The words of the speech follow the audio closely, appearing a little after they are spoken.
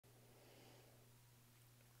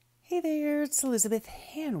Hey there, it's Elizabeth,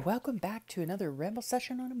 and welcome back to another Ramble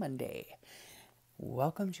session on a Monday.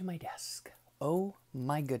 Welcome to my desk. Oh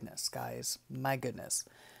my goodness, guys, my goodness.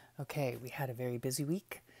 Okay, we had a very busy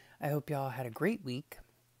week. I hope y'all had a great week.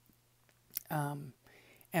 And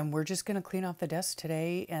we're just going to clean off the desk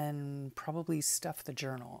today and probably stuff the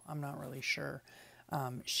journal. I'm not really sure.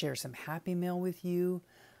 Share some Happy Mail with you,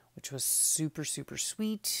 which was super, super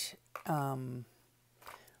sweet.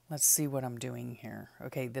 Let's see what I'm doing here.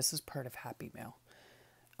 Okay, this is part of Happy Mail.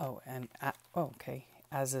 Oh, and okay,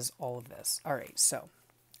 as is all of this. All right, so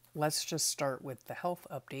let's just start with the health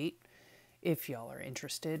update. If y'all are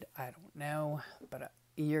interested, I don't know, but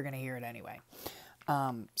you're gonna hear it anyway.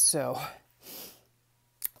 So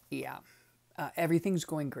yeah, everything's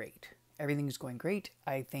going great. Everything's going great.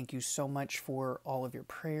 I thank you so much for all of your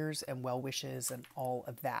prayers and well wishes and all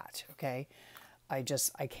of that. Okay, I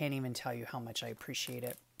can't even tell you how much I appreciate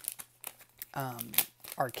it.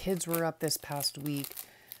 Our kids were up this past week,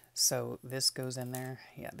 so this goes in there.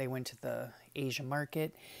 Yeah, they went to the Asia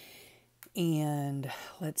market. And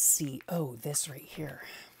let's see. Oh, this right here.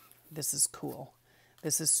 This is cool.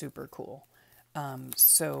 This is super cool.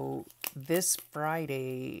 So this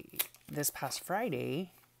past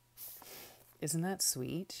Friday, isn't that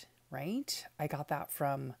sweet, right? I got that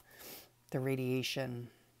from the radiation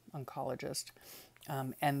oncologist.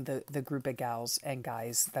 And the group of gals and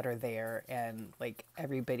guys that are there, and like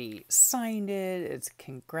everybody signed it. It's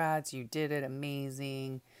congrats, you did it,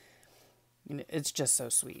 amazing. It's just so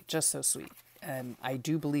sweet, just so sweet. And I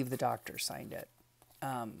do believe the doctor signed it.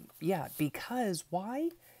 Yeah, because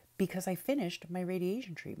why? Because I finished my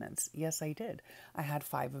radiation treatments. Yes, I did. I had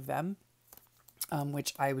 5 of them,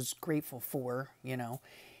 which I was grateful for,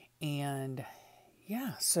 and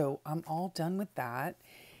yeah, so I'm all done with that.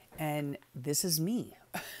 And this is me.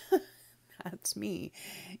 That's me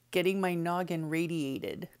getting my noggin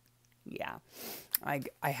radiated. Yeah. I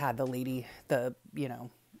had the lady,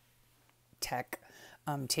 tech,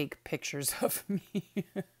 take pictures of me.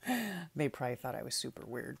 They probably thought I was super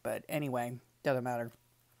weird, but anyway, doesn't matter.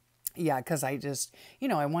 Yeah, because I just,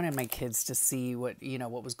 I wanted my kids to see what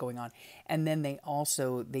was going on. And then they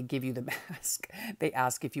give you the mask. They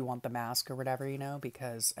ask if you want the mask or whatever,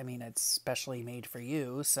 because, it's specially made for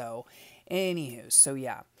you. So, anywho, so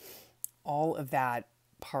yeah, all of that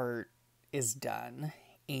part is done.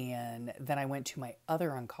 And then I went to my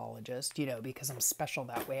other oncologist, because I'm special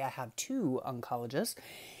that way. I have 2 oncologists.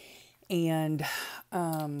 And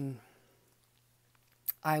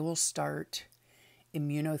I will start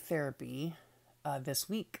immunotherapy this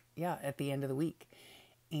week. Yeah, at the end of the week.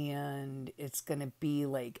 And it's going to be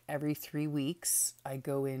like every 3 weeks I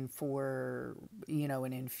go in for,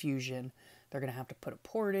 an infusion. They're going to have to put a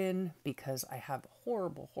port in because I have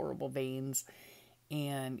horrible, horrible veins.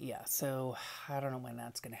 And yeah, so I don't know when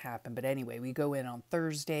that's going to happen. But anyway, we go in on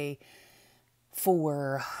Thursday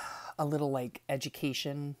for a little like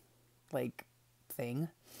education like thing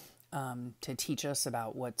to teach us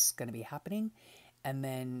about what's going to be happening. And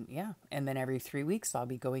then, yeah, and then every 3 weeks I'll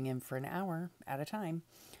be going in for an hour at a time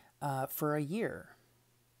for a year.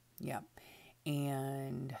 Yeah.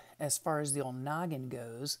 And as far as the old noggin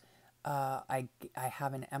goes, I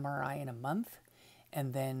have an MRI in a month,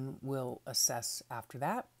 and then we'll assess after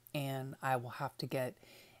that. And I will have to get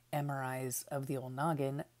MRIs of the old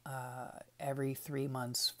noggin every 3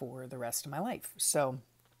 months for the rest of my life. So,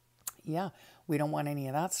 yeah, we don't want any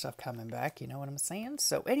of that stuff coming back. You know what I'm saying?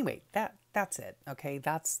 So anyway, that's it. Okay,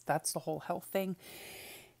 that's the whole health thing.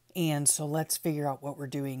 And so let's figure out what we're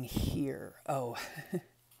doing here. Oh,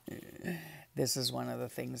 this is one of the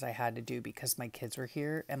things I had to do because my kids were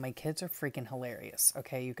here, and my kids are freaking hilarious.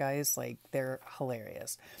 Okay, you guys, like, they're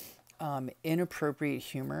hilarious. Inappropriate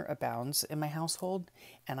humor abounds in my household,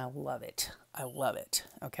 and I love it. I love it.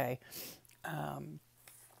 Okay.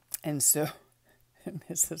 And so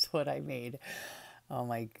this is what I made. Oh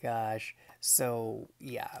my gosh. So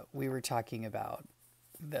yeah, we were talking about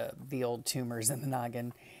the old tumors in the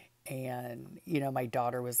noggin, and my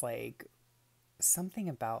daughter was like something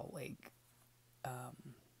about like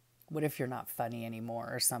what if you're not funny anymore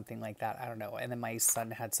or something like that. I don't know. And then my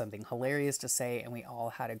son had something hilarious to say, and we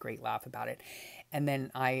all had a great laugh about it. And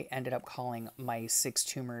then I ended up calling my 6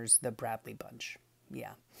 tumors the Bradley Bunch.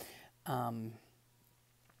 Yeah.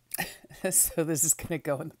 So this is going to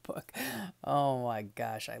go in the book. Oh my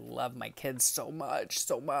gosh, I love my kids so much,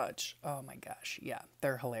 so much. Oh my gosh, yeah,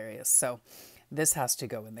 they're hilarious. So this has to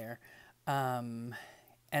go in there. And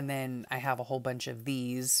then I have a whole bunch of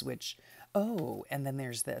these, and then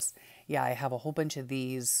there's this. Yeah, I have a whole bunch of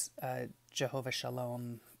these, Jehovah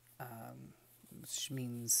Shalom, which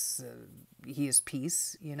means he is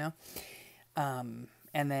peace,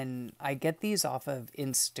 And then I get these off of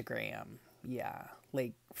Instagram. Yeah.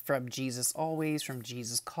 Like from Jesus Always, from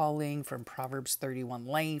Jesus Calling, from Proverbs 31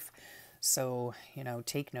 Life. So,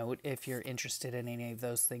 take note if you're interested in any of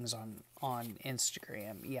those things on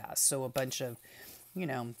Instagram. Yeah. So a bunch of, you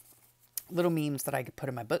know, little memes that I could put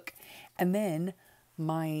in my book. And then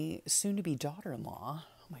my soon to be daughter in law,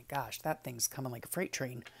 oh my gosh, that thing's coming like a freight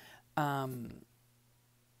train,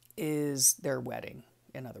 is their wedding.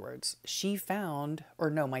 In other words, she found,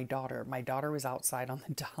 or no, my daughter was outside on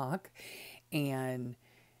the dock, and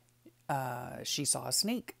she saw a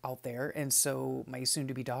snake out there. And so my soon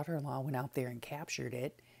to be daughter in law went out there and captured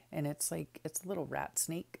it. And it's a little rat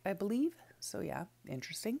snake, I believe. So yeah,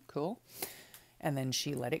 interesting, cool. And then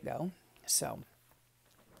she let it go. So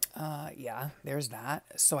yeah, there's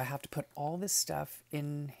that. So I have to put all this stuff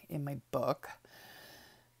in my book.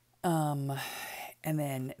 And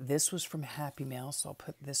then this was from Happy Mail, so I'll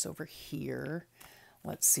put this over here.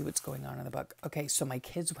 Let's see what's going on in the book. Okay, so my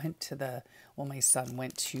kids went to my son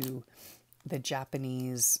went to the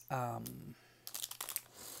Japanese,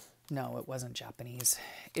 no, it wasn't Japanese.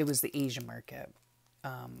 It was the Asian market.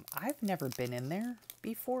 I've never been in there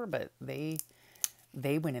before, but they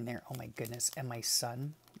went in there. Oh my goodness. And my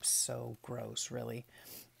son, so gross, really.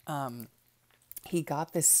 He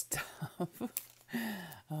got this stuff.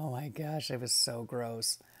 Oh my gosh, it was so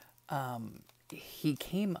gross. He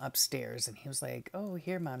came upstairs and he was like, "Oh,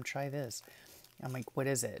 here, Mom, try this." I'm like, "What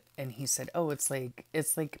is it?" And he said, "Oh, it's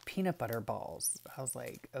like peanut butter balls." I was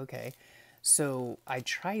like, "Okay." So I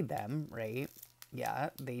tried them, right? Yeah,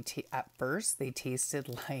 at first they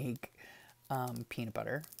tasted like peanut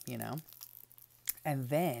butter, and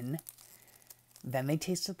then they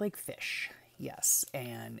tasted like fish. Yes,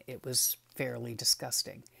 and it was fairly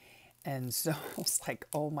disgusting. And so I was like,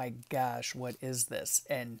 "Oh my gosh, what is this?"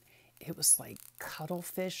 And it was like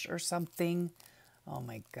cuttlefish or something. Oh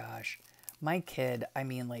my gosh. My kid, I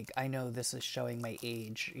mean, like, I know this is showing my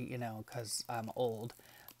age, because I'm old.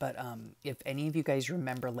 But if any of you guys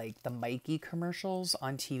remember, like, the Mikey commercials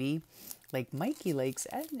on TV, like, Mikey likes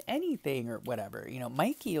anything or whatever.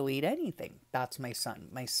 Mikey will eat anything. That's my son.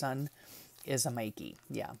 My son is a Mikey.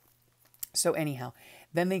 Yeah. So anyhow,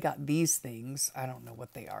 then they got these things. I don't know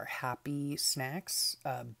what they are. Happy Snacks,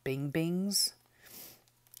 Bing Bings.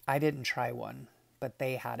 I didn't try one, but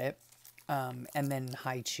they had it. And then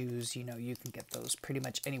High Chews, you can get those pretty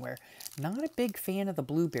much anywhere. Not a big fan of the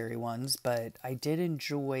blueberry ones, but I did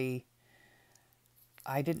enjoy.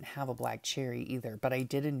 I didn't have a black cherry either, but I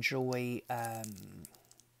did enjoy the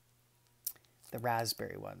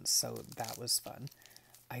raspberry ones, so that was fun.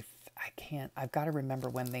 I've got to remember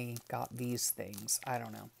when they got these things. I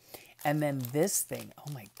don't know. And then this thing,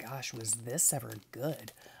 oh my gosh, was this ever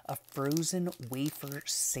good? A frozen wafer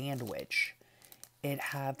sandwich. It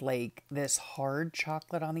had like this hard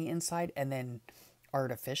chocolate on the inside and then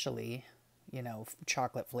artificially,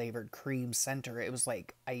 chocolate flavored cream center. It was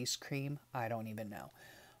like ice cream. I don't even know.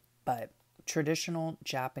 But traditional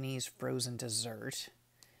Japanese frozen dessert.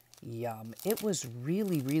 Yum. It was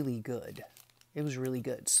really, really good. It was really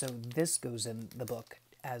good. So this goes in the book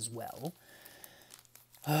as well.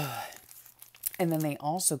 And then they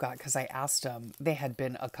also got, because I asked them, they had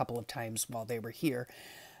been a couple of times while they were here,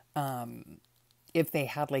 if they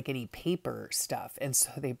had like any paper stuff. And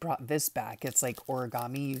so they brought this back. It's like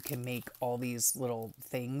origami. You can make all these little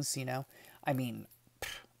things, I mean,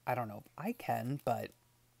 I don't know if I can, but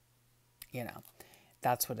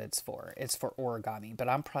that's what it's for. It's for origami, but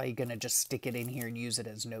I'm probably going to just stick it in here and use it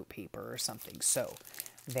as note paper or something. So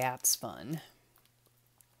that's fun.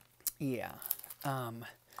 Yeah.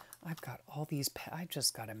 I've got all these, I've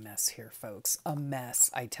just got a mess here, folks. A mess,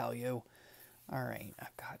 I tell you. All right.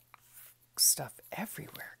 I've got stuff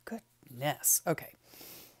everywhere. Goodness. Okay.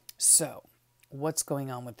 So what's going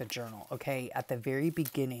on with the journal? Okay. At the very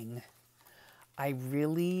beginning, I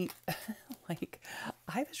really,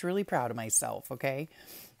 I was really proud of myself, okay?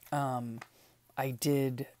 I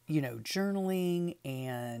did, journaling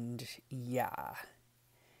and yeah.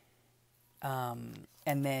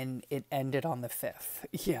 And then it ended on the 5th.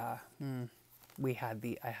 Yeah.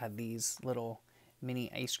 I had these little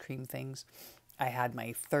mini ice cream things. I had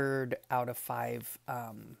my 3rd out of 5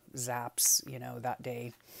 zaps, that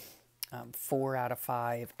day. 4 out of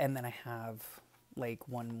 5. And then I have like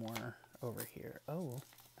one more over here. Oh,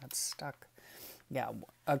 that's stuck. Yeah.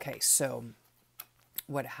 Okay. So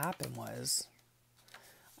what happened was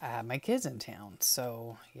I had my kids in town.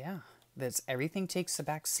 So yeah, everything takes the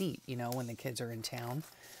back seat, when the kids are in town,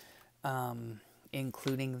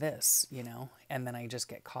 including this, and then I just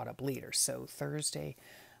get caught up later. So Thursday,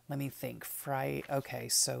 let me think. Friday. Okay.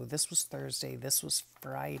 So this was Thursday. This was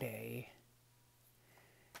Friday.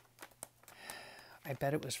 I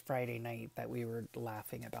bet it was Friday night that we were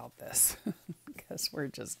laughing about this because we're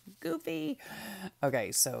just goofy.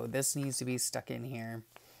 Okay, so this needs to be stuck in here.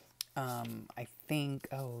 I think,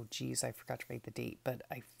 oh geez, I forgot to write the date, but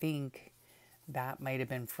I think that might have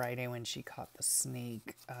been Friday when she caught the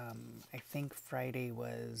snake. I think Friday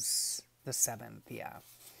was the 7th, yeah.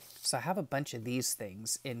 So I have a bunch of these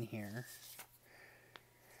things in here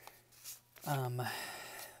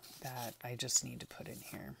that I just need to put in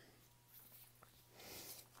here.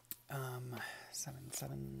 7,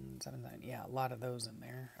 yeah, a lot of those in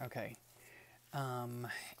there. Okay.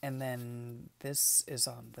 And then this is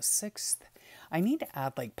on the 6th. I need to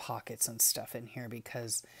add like pockets and stuff in here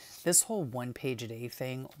because this whole 1 page a day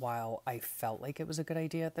thing, while I felt like it was a good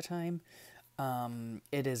idea at the time,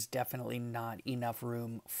 it is definitely not enough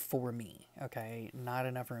room for me. Okay. Not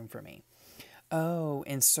enough room for me. Oh,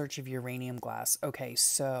 In Search of Uranium Glass. Okay.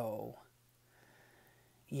 So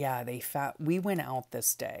yeah, we went out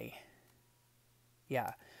this day.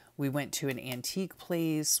 Yeah. We went to an antique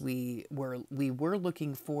place. We were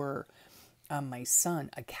looking for my son,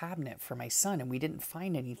 a cabinet for my son, and we didn't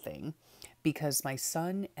find anything because my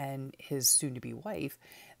son and his soon-to-be wife,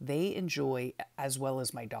 they enjoy, as well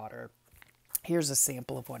as my daughter. Here's a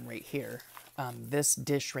sample of one right here. This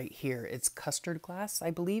dish right here, it's custard glass,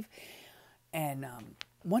 I believe. And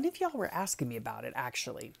one of y'all were asking me about it,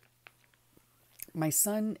 actually. My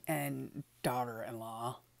son and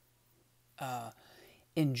daughter-in-law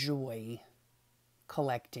enjoy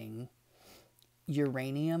collecting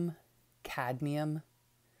uranium, cadmium,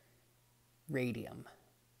 radium,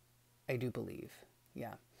 I do believe.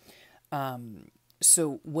 Yeah.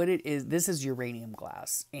 So what it is, this is uranium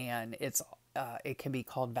glass, and it can be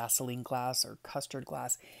called Vaseline glass or custard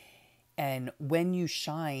glass. And when you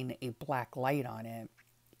shine a black light on it,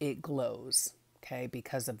 it glows, okay,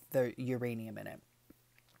 because of the uranium in it.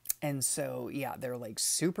 And so, yeah, they're like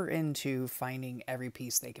super into finding every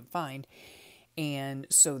piece they can find. And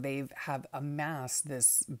so they have amassed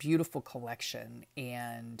this beautiful collection,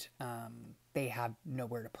 and they have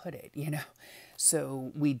nowhere to put it, you know.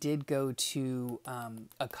 So we did go to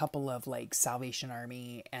a couple of like Salvation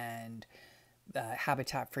Army and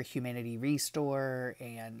Habitat for Humanity Restore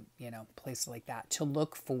and, you know, places like that to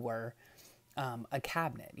look for a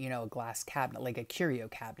cabinet, you know, a glass cabinet, like a curio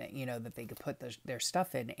cabinet, you know, that they could put their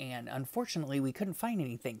stuff in. And unfortunately, we couldn't find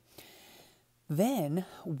anything. Then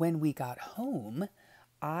when we got home,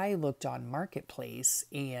 I looked on Marketplace,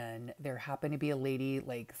 and there happened to be a lady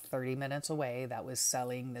like 30 minutes away that was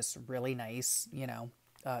selling this really nice, you know,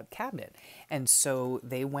 cabinet. And so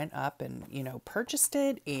they went up and, you know, purchased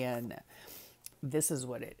it. And this is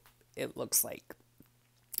what it looks like.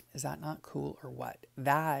 Is that not cool or what?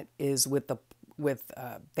 That is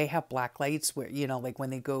they have black lights where, you know, like when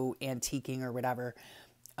they go antiquing or whatever,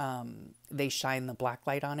 they shine the black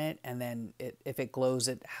light on it, and then if it glows,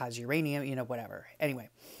 it has uranium, you know, whatever. Anyway,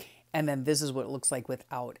 and then this is what it looks like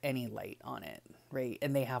without any light on it, right?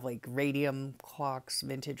 And they have like radium clocks,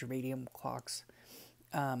 vintage radium clocks.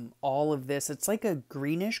 All of this, it's like a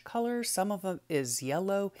greenish color. Some of it is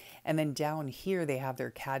yellow, and then down here they have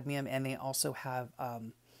their cadmium, and they also have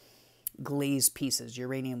glazed pieces,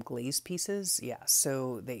 uranium glazed pieces. Yeah,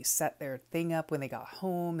 so they set their thing up when they got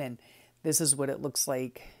home, and this is what it looks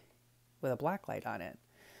like with a black light on it.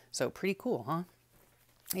 So pretty cool, huh?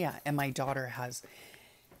 Yeah, and my daughter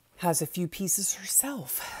has a few pieces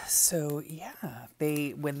herself. So yeah,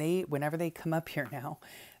 whenever they come up here now,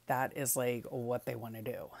 that is like what they want to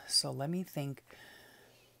do. So let me think.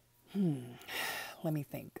 On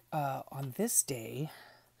this day,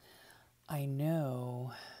 I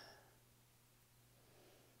know.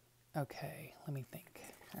 Okay, let me think.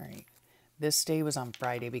 All right. This day was on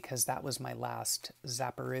Friday because that was my last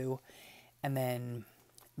Zapparoo. And then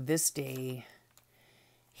this day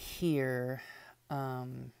here,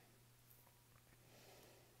 what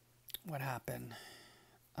happened?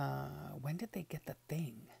 When did they get the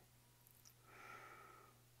thing?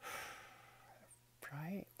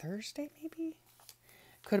 Friday, Thursday maybe?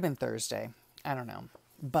 Could have been Thursday. I don't know.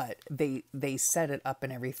 But they set it up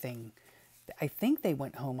and everything. I think they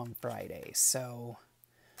went home on Friday, so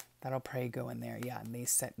that'll probably go in there. Yeah, and they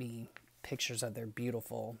sent me pictures of their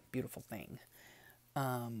beautiful, beautiful thing.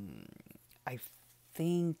 I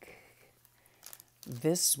think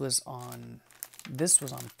this was on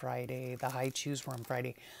Friday. The high chews were on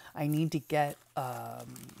Friday. I need to get a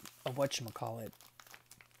whatchamacallit.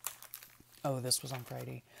 Oh, this was on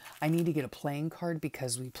Friday. I need to get a playing card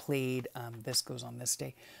because we played, this goes on this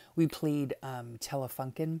day. We played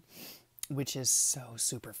Telefunken, which is so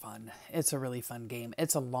super fun. It's a really fun game.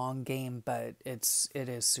 It's a long game, but it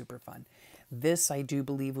is super fun. This, I do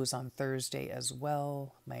believe, was on Thursday as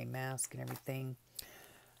well. My mask and everything.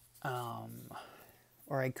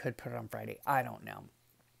 Or I could put it on Friday. I don't know.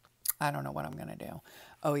 I don't know what I'm going to do.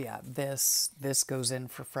 Oh yeah, this goes in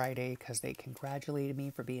for Friday because they congratulated me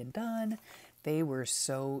for being done. They were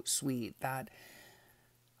so sweet. That,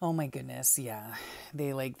 oh my goodness, yeah.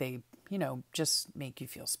 They just make you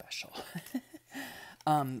feel special.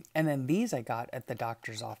 And then these I got at the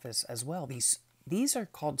doctor's office as well. These are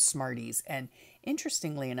called Smarties, and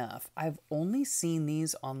interestingly enough, I've only seen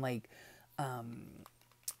these on like a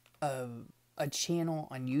channel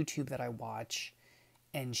on YouTube that I watch,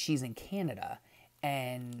 and she's in Canada,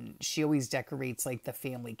 and she always decorates like the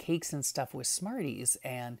family cakes and stuff with Smarties.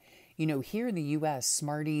 And here in the US,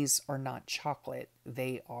 Smarties are not chocolate.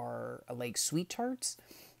 They are like sweet tarts,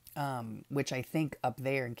 which I think up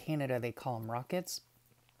there in Canada they call them rockets,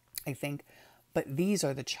 I think. But these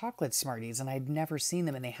are the chocolate Smarties, and I'd never seen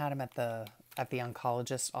them, and they had them at the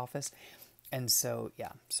oncologist's office. And so,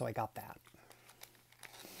 yeah, so I got that.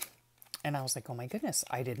 And I was like, oh my goodness,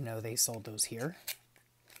 I didn't know they sold those here.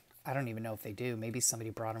 I don't even know if they do. Maybe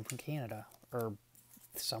somebody brought them from Canada or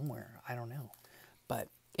somewhere. I don't know. But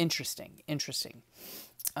interesting.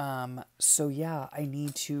 So yeah, I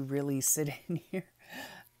need to really sit in here.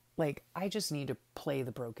 Like, I just need to play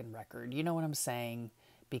the broken record. You know what I'm saying?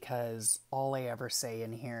 Because all I ever say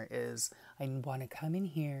in here is, I want to come in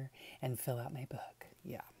here and fill out my book.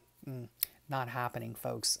 Yeah. Not happening,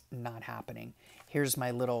 folks. Not happening. Here's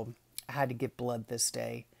my little, I had to give blood this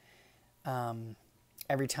day.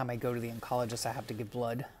 Every time I go to the oncologist, I have to give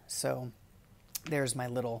blood. So there's my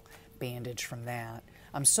little bandage from that.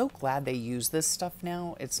 I'm so glad they use this stuff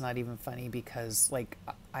now. It's not even funny because like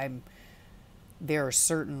there are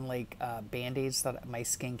certain like Band-Aids that my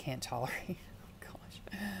skin can't tolerate.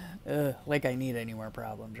 Like I need any more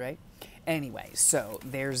problems, right? Anyway, so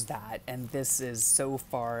there's that, and this is so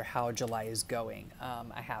far how July is going.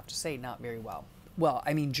 I have to say, not very well. Well,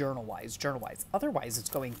 I mean, journal-wise. Otherwise, it's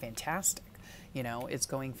going fantastic. It's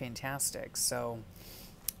going fantastic. So,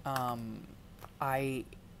 I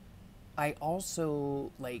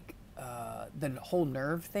also like the whole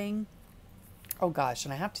nerve thing. Oh gosh,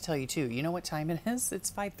 and I have to tell you too. You know what time it is?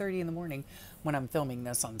 It's 5:30 in the morning when I'm filming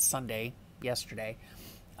this on Sunday. Yesterday.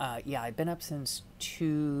 Yeah, I've been up since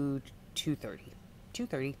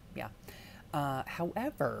 2:30, yeah.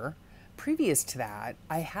 However, previous to that,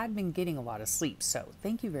 I had been getting a lot of sleep. So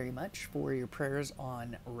thank you very much for your prayers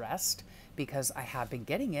on rest, because I have been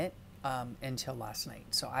getting it until last night.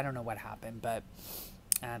 So I don't know what happened, but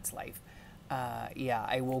that's life. Yeah,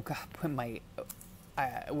 I woke up when my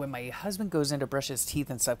husband goes in to brush his teeth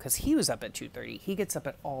and stuff, because he was up at 2:30. He gets up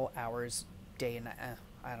at all hours, day and night.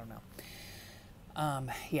 I don't know.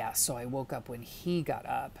 Yeah, so I woke up when he got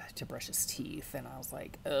up to brush his teeth, and I was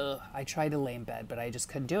like, ugh. I tried to lay in bed, but I just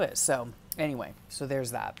couldn't do it. So anyway, so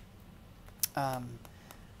there's that.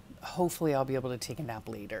 Hopefully I'll be able to take a nap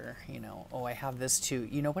later. Oh, I have this too.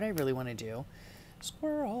 You know what I really want to do?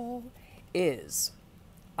 Squirrel. Is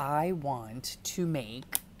I want to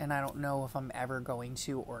make, and I don't know if I'm ever going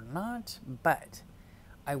to or not, but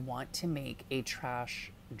I want to make a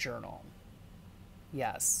trash journal.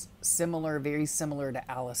 Yes, very similar to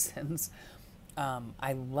Allison's.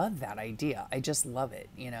 I love that idea. I just love it.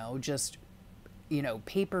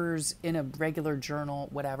 Papers in a regular journal,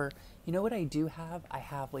 whatever. You know what I do have? I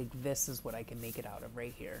have like, this is what I can make it out of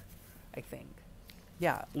right here, I think.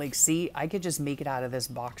 Yeah, like, see, I could just make it out of this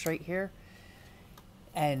box right here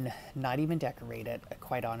and not even decorate it,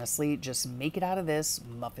 quite honestly. Just make it out of this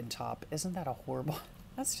muffin top. Isn't that a horrible,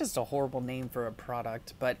 that's just a horrible name for a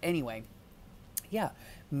product. But anyway. Yeah,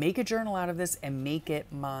 make a journal out of this and make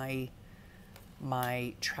it my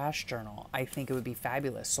trash journal. I think it would be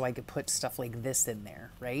fabulous. So I could put stuff like this in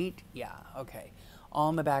there, right? Yeah, okay.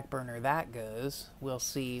 On the back burner that goes. We'll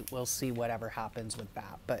see whatever happens with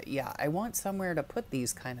that. But yeah, I want somewhere to put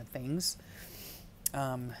these kind of things.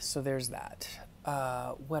 So there's that.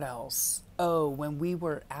 What else? Oh, when we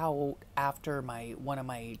were out after one of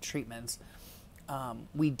my treatments,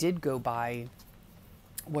 we did go by,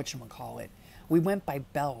 whatchamacallit, we went by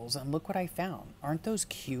Bells, and look what I found. Aren't those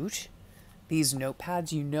cute? These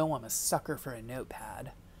notepads. I'm a sucker for a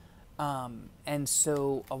notepad. And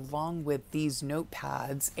so along with these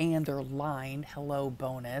notepads and their line, hello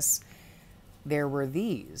bonus, there were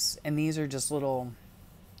these. And these are just little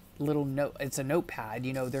note. It's a notepad.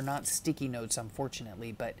 They're not sticky notes,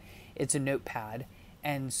 unfortunately, but it's a notepad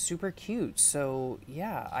and super cute. So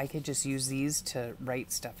yeah, I could just use these to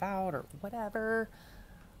write stuff out or whatever.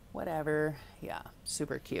 Yeah,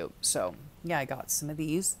 super cute. So yeah, I got some of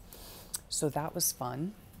these, so that was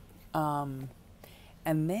fun. And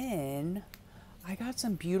then I got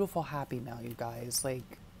some beautiful Happy Mail, you guys.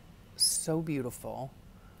 Like, so beautiful.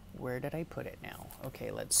 Where did I put it now?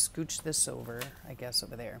 Okay, let's scooch this over, I guess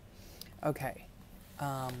over there. Okay.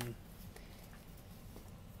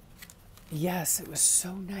 Yes, it was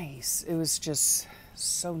so nice. It was just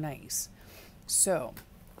so nice. So,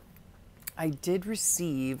 I did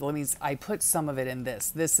receive, I put some of it in this.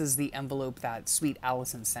 This is the envelope that Sweet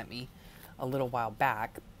Allison sent me a little while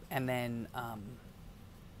back. And then my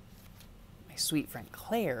sweet friend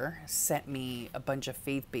Claire sent me a bunch of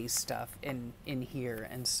faith-based stuff in here.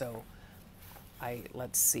 And so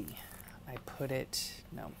let's see. I put it,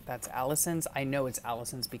 no, that's Allison's. I know it's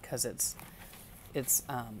Allison's because it's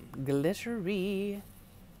glittery.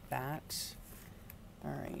 That,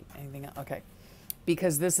 all right, anything else? Okay.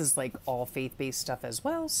 Because this is like all faith-based stuff as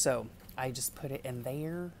well. So I just put it in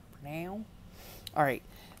there for now. All right.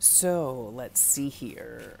 So let's see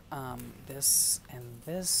here. This and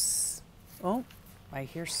this. Oh, I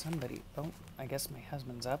hear somebody. Oh, I guess my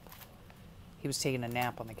husband's up. He was taking a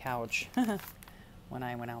nap on the couch when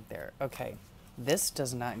I went out there. Okay. This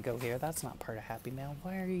does not go here. That's not part of Happy Mail.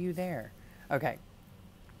 Why are you there? Okay.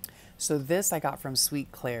 So this I got from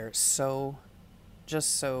Sweet Claire.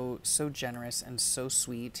 Just so generous and so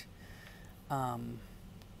sweet.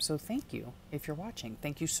 So thank you. If you're watching,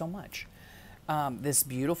 thank you so much. This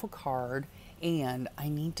beautiful card, and I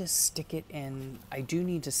need to stick it in, I do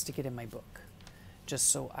need to stick it in my book,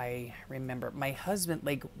 just so I remember. My husband,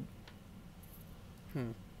 like,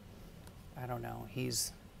 I don't know,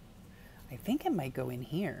 I think it might go in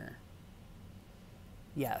here.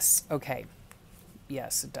 Yes, okay.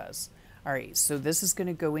 Yes, it does. All right, so this is going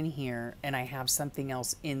to go in here, and I have something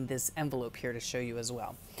else in this envelope here to show you as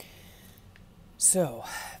well. So,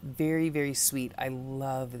 very, very sweet. I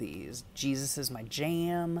love these. Jesus is my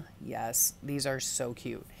jam. Yes, these are so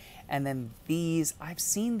cute. And then these, I've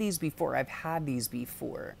seen these before. I've had these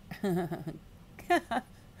before.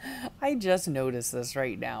 I just noticed this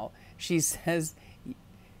right now. She says,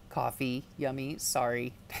 coffee, yummy,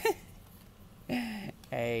 sorry.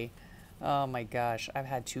 Hey. Oh my gosh, I've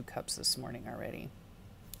had 2 cups this morning already.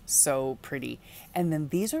 So pretty. And then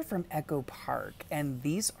these are from Echo Park, and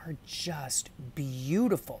these are just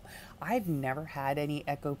beautiful. I've never had any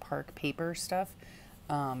Echo Park paper stuff.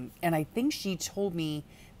 And I think she told me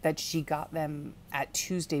that she got them at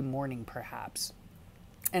Tuesday morning, perhaps.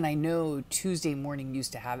 And I know Tuesday morning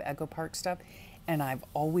used to have Echo Park stuff, and I've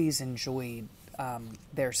always enjoyed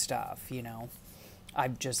their stuff, you know.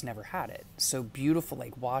 I've just never had it. So beautiful,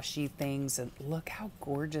 like washi things. And look how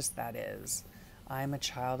gorgeous that is. I'm a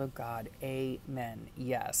child of God. Amen.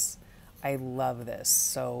 Yes. I love this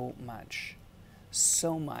so much.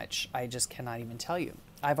 So much. I just cannot even tell you.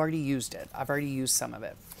 I've already used it. I've already used some of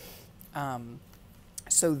it.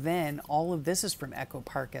 So then all of this is from Echo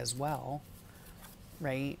Park as well.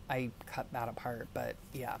 Right? I cut that apart, but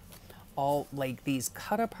yeah. All like these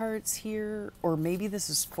cut aparts here, or maybe this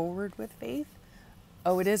is Forward with Faith.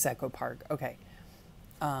 Oh, it is Echo Park. Okay.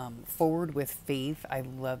 Forward with Faith. I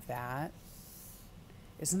love that.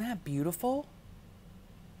 Isn't that beautiful?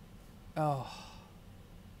 Oh,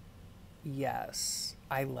 yes.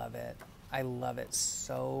 I love it. I love it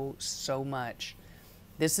so, so much.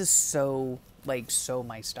 This is so, like, so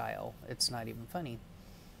my style. It's not even funny.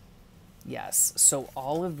 Yes. So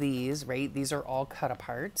all of these, right? These are all cut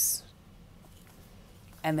aparts.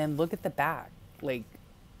 And then look at the back. Like,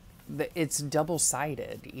 it's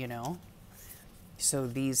double-sided, you know. So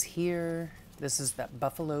these here, this is that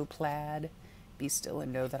buffalo plaid. Be still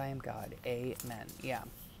and know that I am God. Amen. Yeah,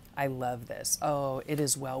 I love this. Oh, it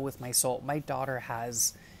is well with my soul. My daughter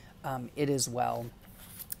has it is well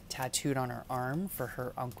tattooed on her arm for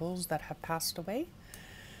her uncles that have passed away,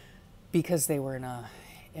 because they were in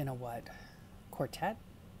a what, quartet,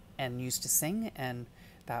 and used to sing, and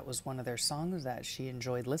that was one of their songs that she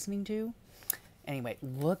enjoyed listening to. Anyway,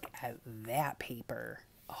 look at that paper.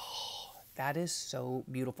 Oh, that is so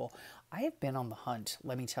beautiful. I have been on the hunt,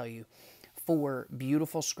 let me tell you, for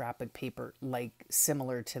beautiful scrapbook paper like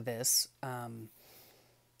similar to this, and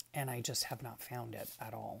I just have not found it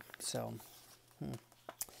at all. So,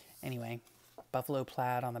 anyway, buffalo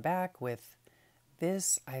plaid on the back with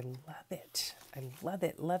this. I love it. I love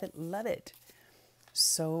it, love it, love it.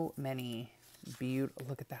 So many beautiful.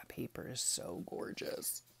 Look at that paper, is so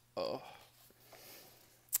gorgeous. Oh.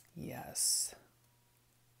 Yes.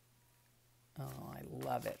 Oh, I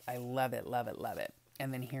love it. I love it, love it, love it.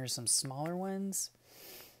 And then here's some smaller ones.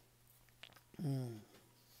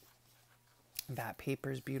 That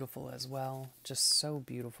paper is beautiful as well. Just so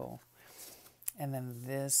beautiful. And then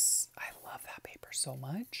this, I love that paper so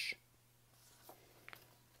much.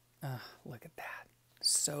 Look at that.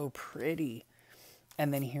 So pretty.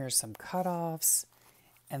 And then here's some cutoffs.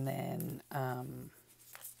 And then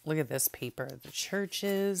look at this paper. The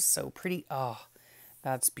churches, so pretty. Oh,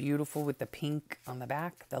 that's beautiful with the pink on the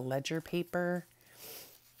back, the ledger paper.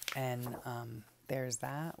 And there's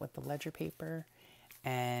that with the ledger paper.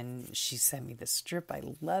 And she sent me the strip. I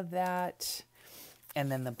love that.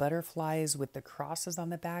 And then the butterflies with the crosses on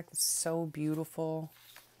the back. So beautiful.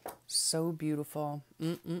 So beautiful.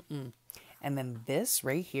 And then this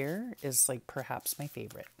right here is like perhaps my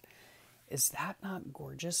favorite. Is that not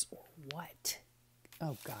gorgeous or what?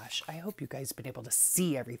 Oh gosh, I hope you guys have been able to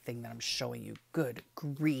see everything that I'm showing you. Good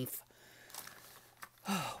grief.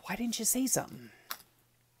 Oh, why didn't you say something?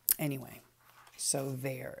 Anyway, so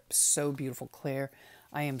there. So beautiful, Claire.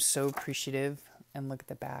 I am so appreciative. And look at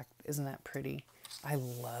the back. Isn't that pretty? I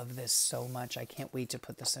love this so much. I can't wait to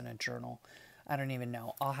put this in a journal. I don't even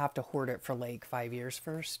know. I'll have to hoard it for like 5 years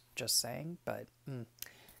first. Just saying. But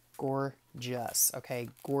gorgeous. Okay,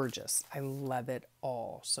 gorgeous. I love it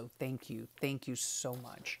all. So thank you. Thank you so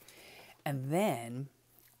much. And then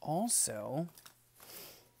also,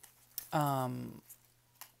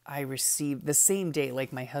 I received the same day,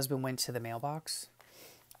 like my husband went to the mailbox.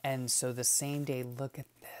 And so the same day, look at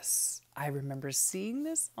this. I remember seeing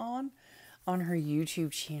this on her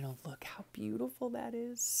YouTube channel. Look how beautiful that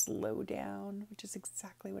is. Slow down, which is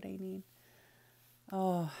exactly what I need.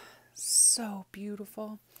 Oh, so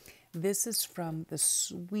beautiful. This is from the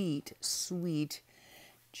sweet, sweet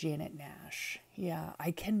Janet Nash. Yeah,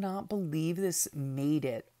 I cannot believe this made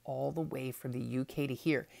it all the way from the UK to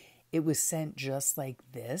here. It was sent just like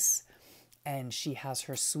this. And she has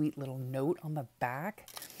her sweet little note on the back.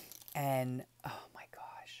 And oh my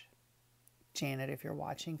gosh. Janet, if you're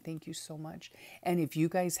watching, thank you so much. And if you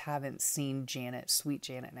guys haven't seen Janet, sweet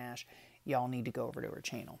Janet Nash, y'all need to go over to her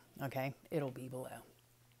channel. Okay? It'll be below.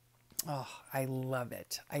 Oh, I love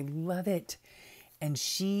it. I love it. And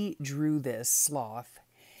she drew this sloth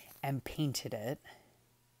and painted it.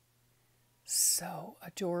 So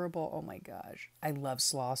adorable. Oh my gosh. I love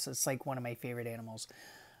sloths. It's like one of my favorite animals.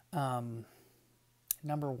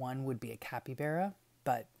 Number one would be a capybara,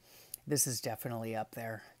 but this is definitely up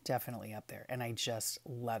there. Definitely up there. And I just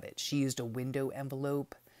love it. She used a window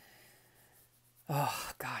envelope. Oh,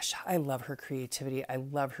 gosh. I love her creativity. I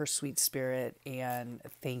love her sweet spirit. And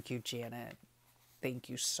thank you, Janet. Thank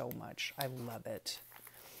you so much. I love it.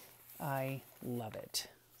 I love it.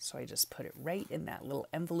 So I just put it right in that little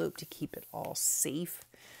envelope to keep it all safe.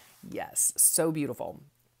 Yes, so beautiful.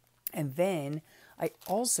 And then I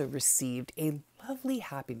also received a lovely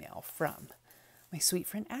happy mail from my sweet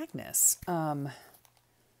friend Agnes. And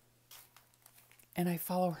I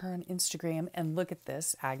follow her on Instagram. And look at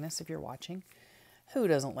this, Agnes, if you're watching. Who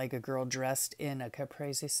doesn't like a girl dressed in a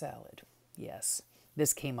caprese salad? Yes,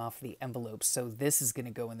 this came off the envelope. So this is going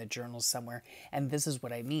to go in the journal somewhere. And this is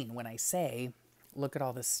what I mean when I say, look at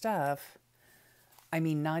all this stuff. I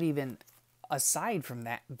mean, not even aside from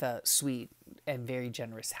that, the sweet and very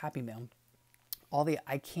generous happy mail.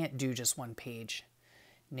 I can't do just one page.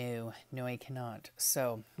 No, I cannot.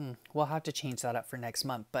 So we'll have to change that up for next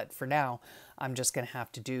month. But for now, I'm just going to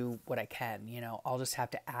have to do what I can. You know, I'll just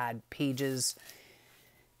have to add pages.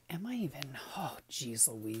 Oh, geez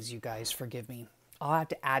Louise, you guys, forgive me. I'll have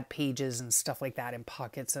to add pages and stuff like that in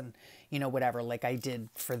pockets and, you know, whatever. Like I did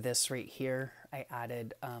for this right here. I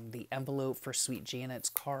added the envelope for Sweet Janet's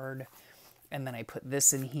card. And then I put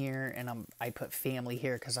this in here, and I put family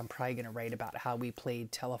here because I'm probably going to write about how we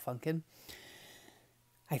played Telefunken.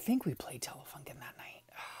 I think we played Telefunken that night.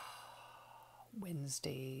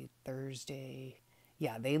 Wednesday, Thursday.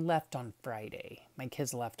 Yeah, they left on Friday. My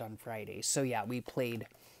kids left on Friday. So yeah, we played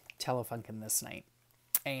Telefunken this night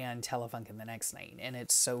and Telefunken the next night. And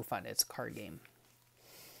it's so fun. It's a card game.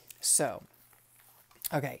 So,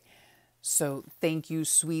 okay. So thank you,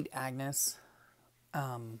 sweet Agnes.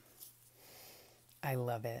 I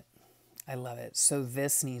love it. I love it. So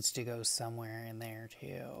this needs to go somewhere in there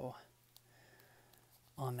too.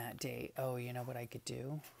 On that date. Oh, you know what I could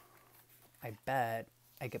do? I bet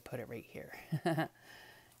I could put it right here.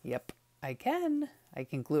 Yep, I can. I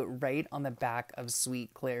can glue it right on the back of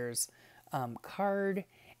Sweet Claire's card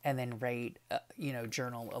and then write,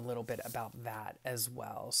 journal a little bit about that as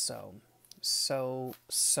well. So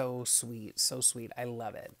sweet. So sweet. I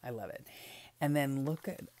love it. I love it. And then look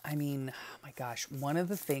at, oh my gosh, one of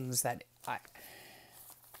the things that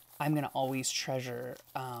I'm going to always treasure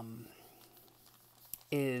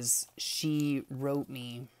is she wrote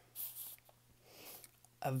me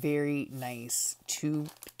a very nice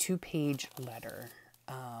two-page letter.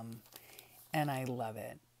 And I love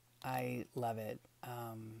it. I love it.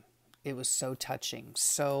 It was so touching.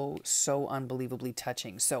 So unbelievably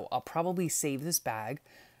touching. So I'll probably save this bag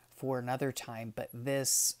for another time, but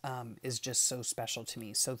this is just so special to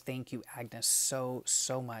me. So thank you, Agnes,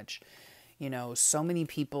 so much. You know, so many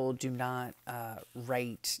people do not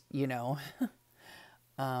write, you know,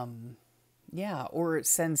 yeah, or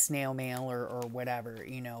send snail mail or whatever,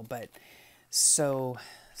 you know, but so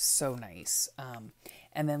nice.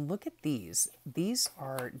 And then look at these. These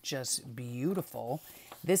are just beautiful.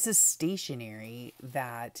 This is stationery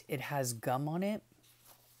that it has gum on it,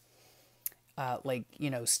 like, you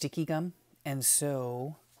know, sticky gum. And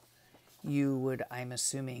so you would, I'm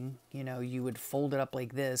assuming, you know, you would fold it up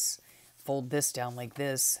like this, fold this down like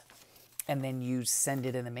this, and then you send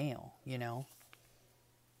it in the mail, you know.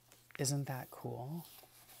 Isn't that cool?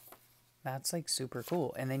 That's like super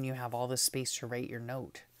cool. And then you have all this space to write your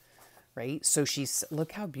note, right? So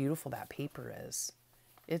look how beautiful that paper is.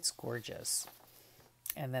 It's gorgeous.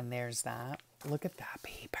 And then there's that. Look at that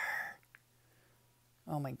paper.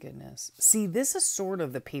 Oh my goodness. See, this is sort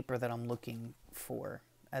of the paper that I'm looking for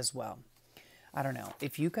as well. I don't know.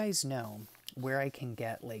 If you guys know where I can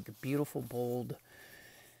get like beautiful, bold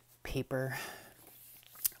paper,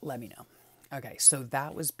 let me know. Okay, so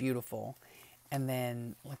that was beautiful. And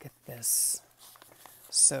then look at this.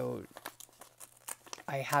 So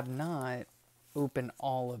I have not opened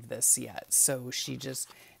all of this yet. So she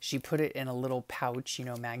put it in a little pouch, you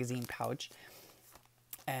know, magazine pouch.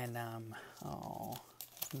 And, oh,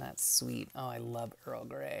 isn't that sweet? Oh, I love Earl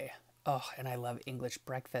Grey. Oh, and I love English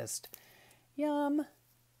breakfast. Yum.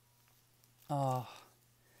 Oh,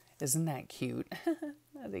 isn't that cute?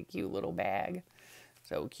 That's a cute little bag.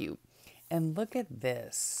 So cute. And look at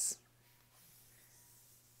this.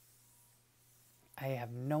 I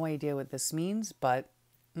have no idea what this means, but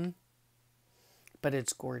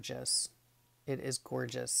it's gorgeous. It is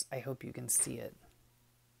gorgeous. I hope you can see it.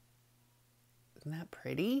 Isn't that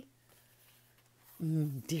pretty?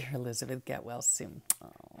 Dear Elizabeth, get well soon.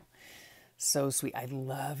 Oh, so sweet. I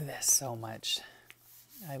love this so much.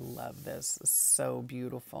 I love this. It's so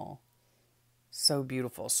beautiful. So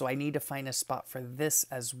beautiful. So I need to find a spot for this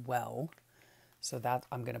as well. So that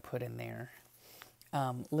I'm going to put in there.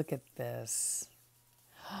 Look at this.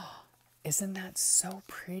 Isn't that so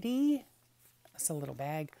pretty? That's a little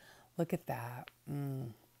bag. Look at that.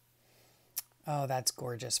 Oh, that's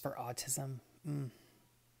gorgeous for autism.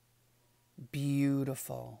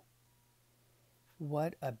 Beautiful.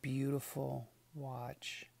 What a beautiful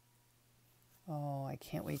watch. Oh, I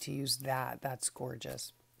can't wait to use that. That's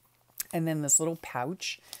gorgeous. And then this little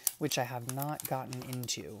pouch, which I have not gotten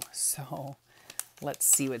into. So let's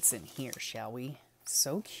see what's in here, shall we?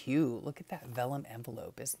 So cute. Look at that vellum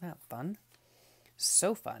envelope. Isn't that fun?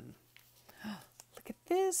 So fun. Look at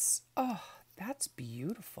this. Oh, that's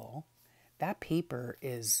beautiful. That paper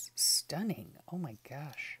is stunning. Oh my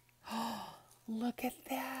gosh. Oh, look at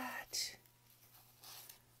that.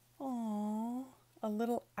 Oh, a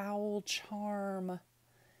little owl charm.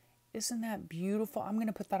 Isn't that beautiful? I'm going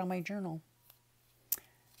to put that on my journal.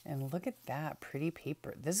 And look at that pretty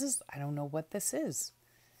paper. This is, I don't know what this is.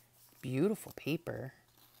 Beautiful paper.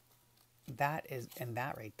 That is, and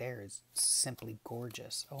that right there is simply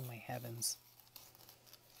gorgeous. Oh my heavens.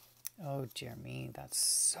 Oh dear me, that's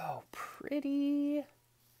so pretty.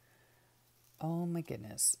 Oh my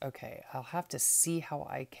goodness. Okay, I'll have to see how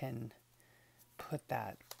I can put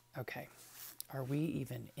that. Okay, are we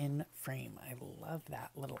even in frame? I love that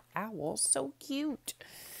little owl. So cute.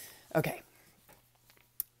 Okay.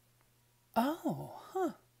 Oh,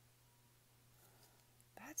 huh.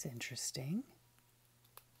 That's interesting.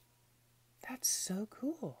 That's so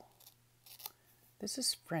cool. This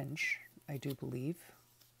is French, I do believe.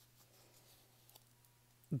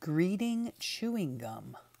 Greeting chewing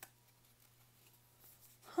gum.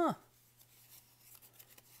 Huh.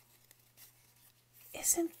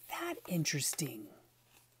 Isn't that interesting?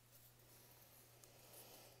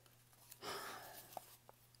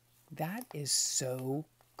 That is so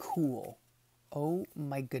cool. Oh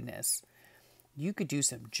my goodness. You could do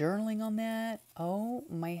some journaling on that. Oh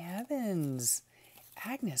my heavens.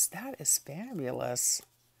 Agnes, that is fabulous.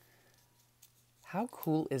 How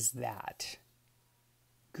cool is that?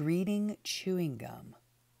 Greeting chewing gum.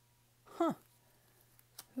 Huh.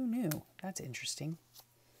 Who knew? That's interesting.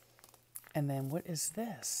 And then what is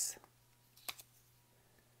this?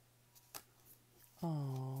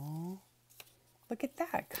 Oh, look at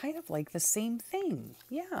that. Kind of like the same thing.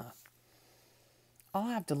 Yeah. I'll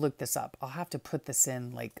have to look this up. I'll have to put this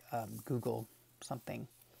in like Google something.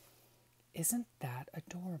 Isn't that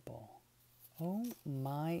adorable? Oh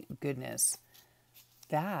my goodness.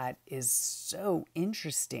 That is so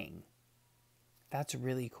interesting. That's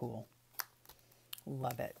really cool.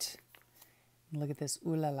 Love it. Look at this.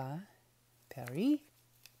 Ooh la la. Paris.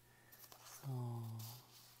 Oh,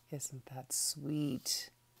 isn't that sweet?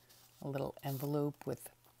 A little envelope with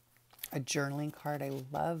a journaling card. I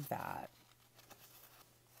love that.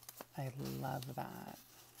 I love that.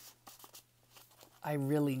 I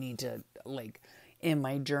really need to, like, in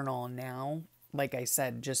my journal now, like I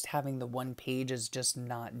said, just having the one page is just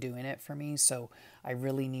not doing it for me. So I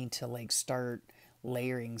really need to, like, start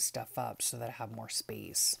layering stuff up so that I have more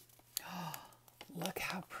space. Look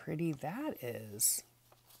how pretty that is.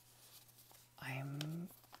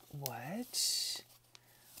 What?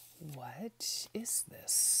 What is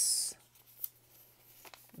this?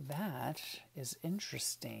 That is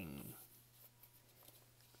interesting.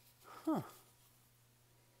 Huh.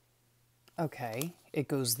 Okay, it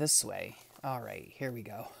goes this way. All right, here we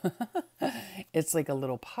go. It's like a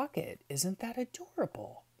little pocket. Isn't that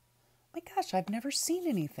adorable? My gosh, I've never seen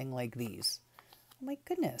anything like these. Oh my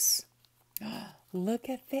goodness. Look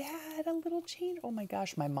at that, a little chain. Oh my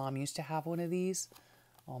gosh, my mom used to have one of these.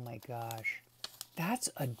 Oh my gosh, that's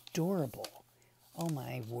adorable. Oh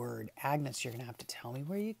my word. Agnes, you're going to have to tell me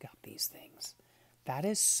where you got these things. That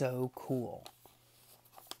is so cool.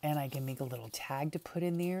 And I can make a little tag to put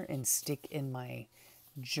in there and stick in my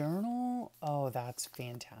journal. Oh, that's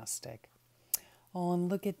fantastic. Oh, and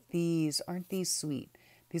look at these. Aren't these sweet?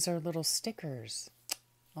 These are little stickers.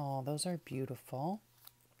 Oh, those are beautiful.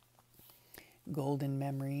 Golden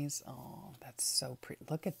memories. Oh, that's so pretty.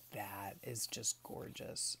 Look at that. It's just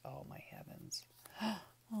gorgeous. Oh, my heavens.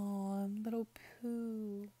 Oh, little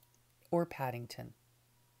Pooh. Or Paddington.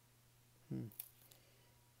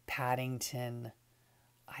 Paddington.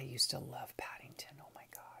 I used to love Paddington. Oh my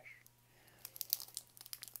gosh.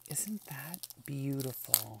 Isn't that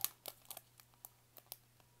beautiful?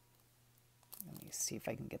 Let me see if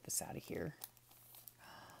I can get this out of here.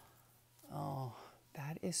 Oh,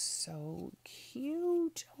 that is so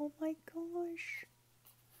cute. Oh my gosh.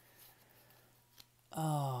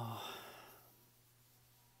 Oh,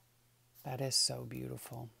 that is so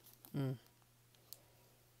beautiful. Oh,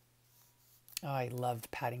 I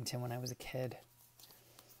loved Paddington when I was a kid.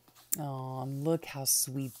 Oh, look how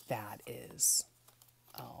sweet that is.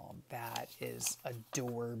 Oh, that is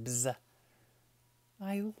adorbs.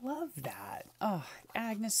 I love that. Oh,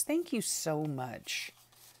 Agnes, thank you so much.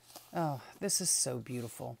 Oh, this is so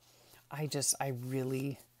beautiful. I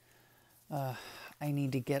really, I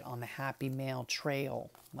need to get on the Happy Mail trail.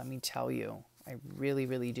 Let me tell you, I really,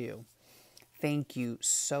 really do. Thank you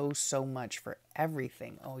so, so much for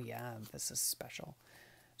everything. Oh yeah, this is special.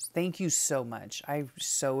 Thank you so much. I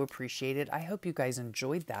so appreciate it. I hope you guys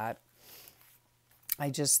enjoyed that. I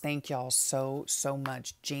just thank y'all so, so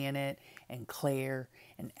much. Janet and Claire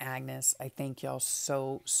and Agnes, I thank y'all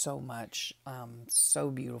so, so much. So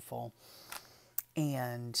beautiful.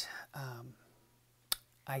 And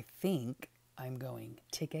I think I'm going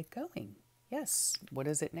to get going. Yes. What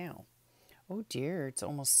is it now? Oh dear, it's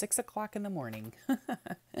almost 6 o'clock in the morning.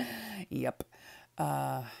 Yep.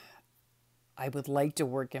 I would like to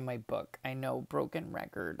work in my book. I know, broken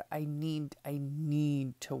record. I need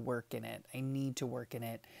to work in it. I need to work in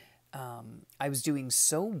it. I was doing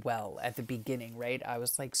so well at the beginning, right? I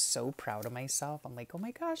was like so proud of myself. I'm like, oh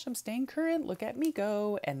my gosh, I'm staying current. Look at me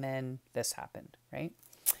go. And then this happened, right?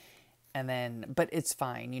 And then, but it's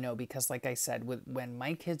fine, you know, because like I said, when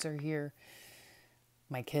my kids are here,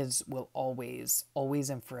 my kids will always, always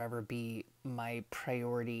and forever be my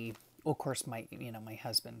priority. Well, of course, my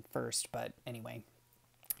husband first, but anyway,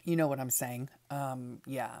 you know what I'm saying?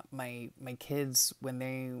 Yeah, my kids, when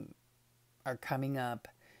they are coming up,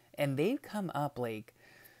 and they've come up like,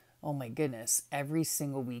 oh my goodness, every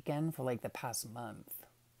single weekend for like the past month.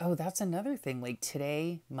 Oh, that's another thing. Like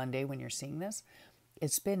today, Monday, when you're seeing this,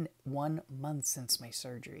 it's been 1 month since my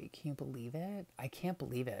surgery. Can you believe it? I can't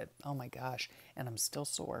believe it. Oh my gosh. And I'm still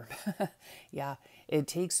sore. Yeah, it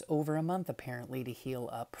takes over a month apparently to heal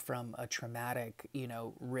up from a traumatic,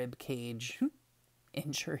 rib cage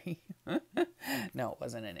injury. No, it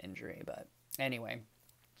wasn't an injury, but anyway,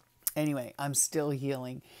 I'm still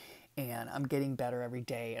healing and I'm getting better every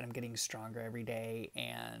day and I'm getting stronger every day.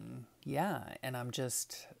 And yeah, and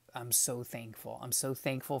I'm so thankful. I'm so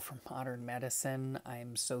thankful for modern medicine.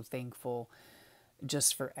 I'm so thankful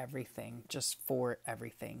just for everything,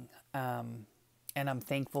 And I'm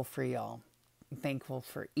thankful for y'all. I'm thankful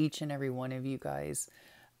for each and every one of you guys.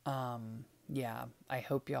 Yeah, I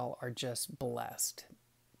hope y'all are just blessed.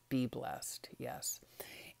 Be blessed. Yes.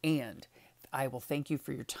 And I will thank you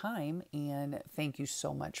for your time and thank you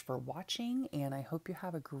so much for watching. And I hope you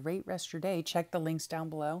have a great rest of your day. Check the links down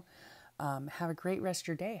below. Have a great rest of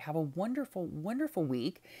your day. Have a wonderful, wonderful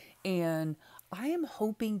week. And I am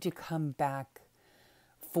hoping to come back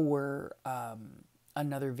for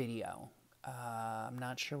another video. I'm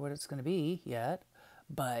not sure what it's going to be yet,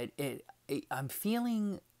 but I'm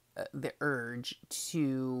feeling the urge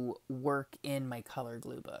to work in my color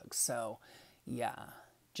glue book. So, yeah,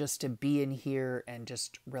 just to be in here and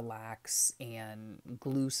just relax and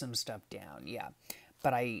glue some stuff down. Yeah,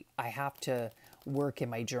 but I have to work in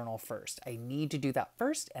my journal first. I need to do that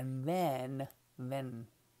first, and then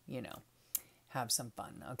you know, have some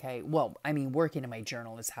fun. Okay. Well, I mean, working in my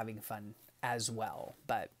journal is having fun as well,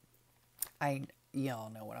 but y'all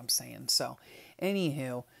know what I'm saying. So,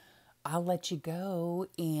 anywho, I'll let you go,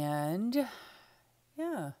 and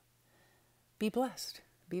yeah, be blessed.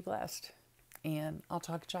 Be blessed. And I'll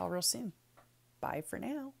talk to y'all real soon. Bye for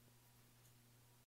now.